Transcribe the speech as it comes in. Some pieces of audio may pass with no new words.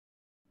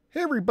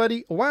Hey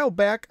everybody, a while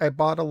back I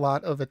bought a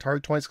lot of Atari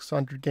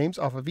 2600 games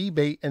off of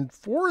eBay, and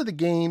 4 of the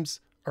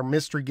games are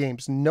mystery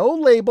games. No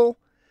label,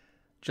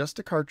 just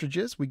the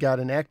cartridges. We got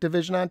an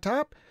Activision on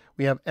top,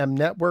 we have M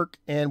Network,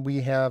 and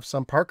we have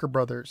some Parker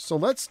Brothers. So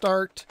let's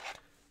start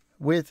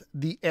with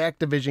the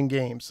Activision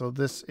game. So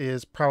this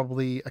is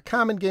probably a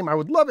common game. I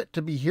would love it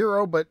to be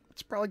Hero, but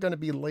it's probably going to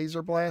be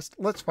Laser Blast.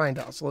 Let's find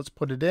out. So let's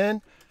put it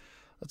in.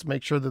 Let's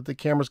make sure that the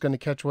camera's going to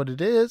catch what it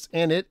is,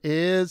 and it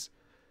is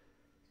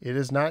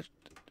not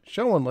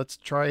showing. Let's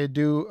try to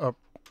do a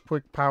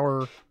quick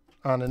power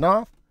on and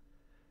off,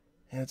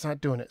 and it's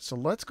not doing it. So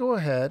let's go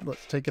ahead,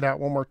 let's take it out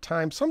one more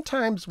time.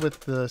 Sometimes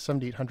with the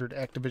 7800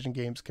 Activision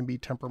games can be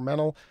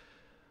temperamental.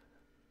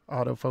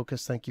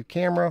 Autofocus, thank you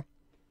camera.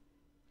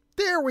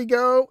 There we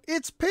go,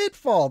 it's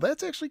Pitfall.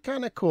 That's actually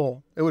kind of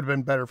cool. It would have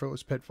been better if it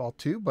was Pitfall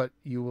 2, but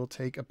you will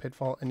take a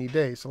Pitfall any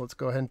day. So let's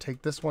go ahead and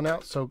take this one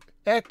out. So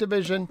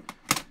Activision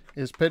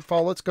is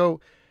Pitfall. Let's go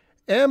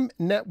M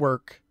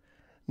Network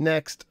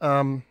next.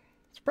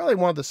 It's probably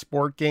one of the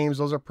sport games.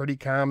 Those are pretty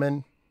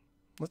common.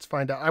 Let's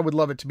find out. I would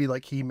love it to be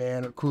like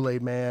He-Man or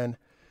Kool-Aid Man.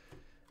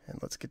 And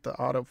let's get the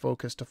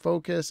autofocus to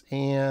focus.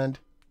 And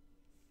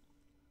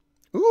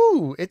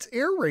ooh, it's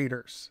Air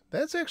Raiders.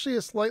 That's actually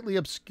a slightly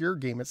obscure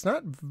game. It's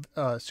not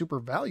super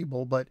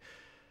valuable, but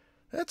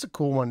that's a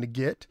cool one to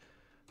get.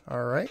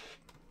 All right.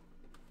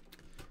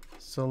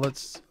 So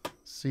let's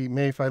see.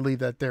 Maybe if I leave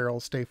that there,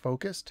 it'll stay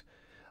focused.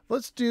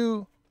 Let's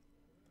do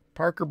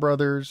Parker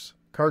Brothers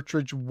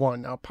Cartridge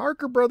 1. Now,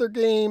 Parker Brother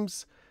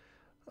games,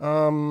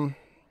 I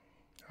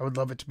would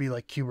love it to be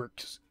like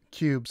Cubes,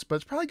 but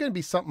it's probably going to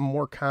be something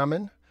more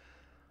common.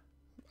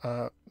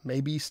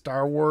 Maybe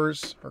Star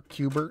Wars or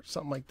Cubert,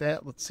 something like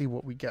that. Let's see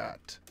what we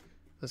got.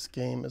 This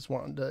game is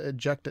wanting to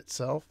eject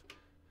itself.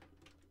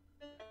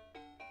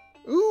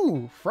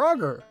 Ooh,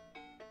 Frogger.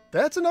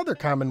 That's another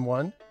common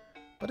one,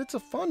 but it's a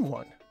fun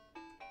one.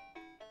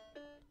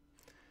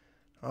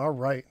 All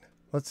right,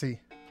 let's see.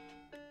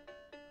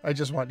 I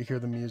just wanted to hear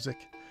the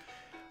music.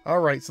 All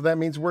right, so that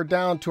means we're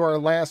down to our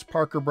last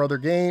Parker Brother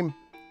game.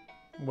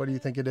 What do you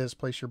think it is?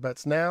 Place your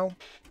bets now.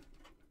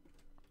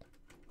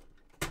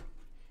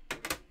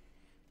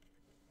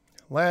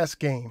 Last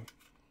game.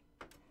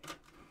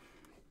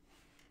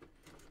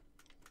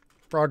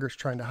 Frogger's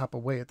trying to hop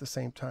away at the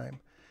same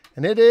time.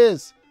 And it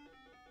is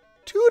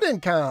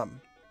Tutankham.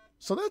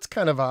 So that's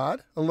kind of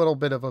odd. A little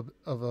bit of a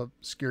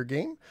obscure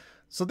game.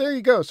 So there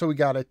you go. So we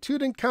got a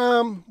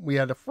Tutankham, we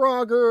had a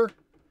Frogger,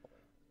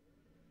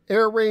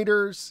 Air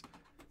Raiders,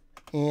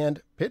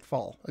 and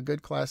Pitfall, a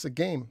good classic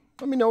game.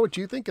 Let me know what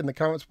you think in the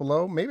comments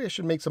below. Maybe I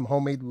should make some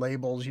homemade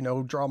labels, you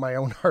know, draw my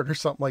own art or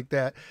something like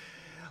that.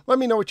 Let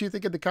me know what you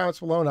think in the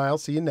comments below, and I'll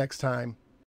see you next time.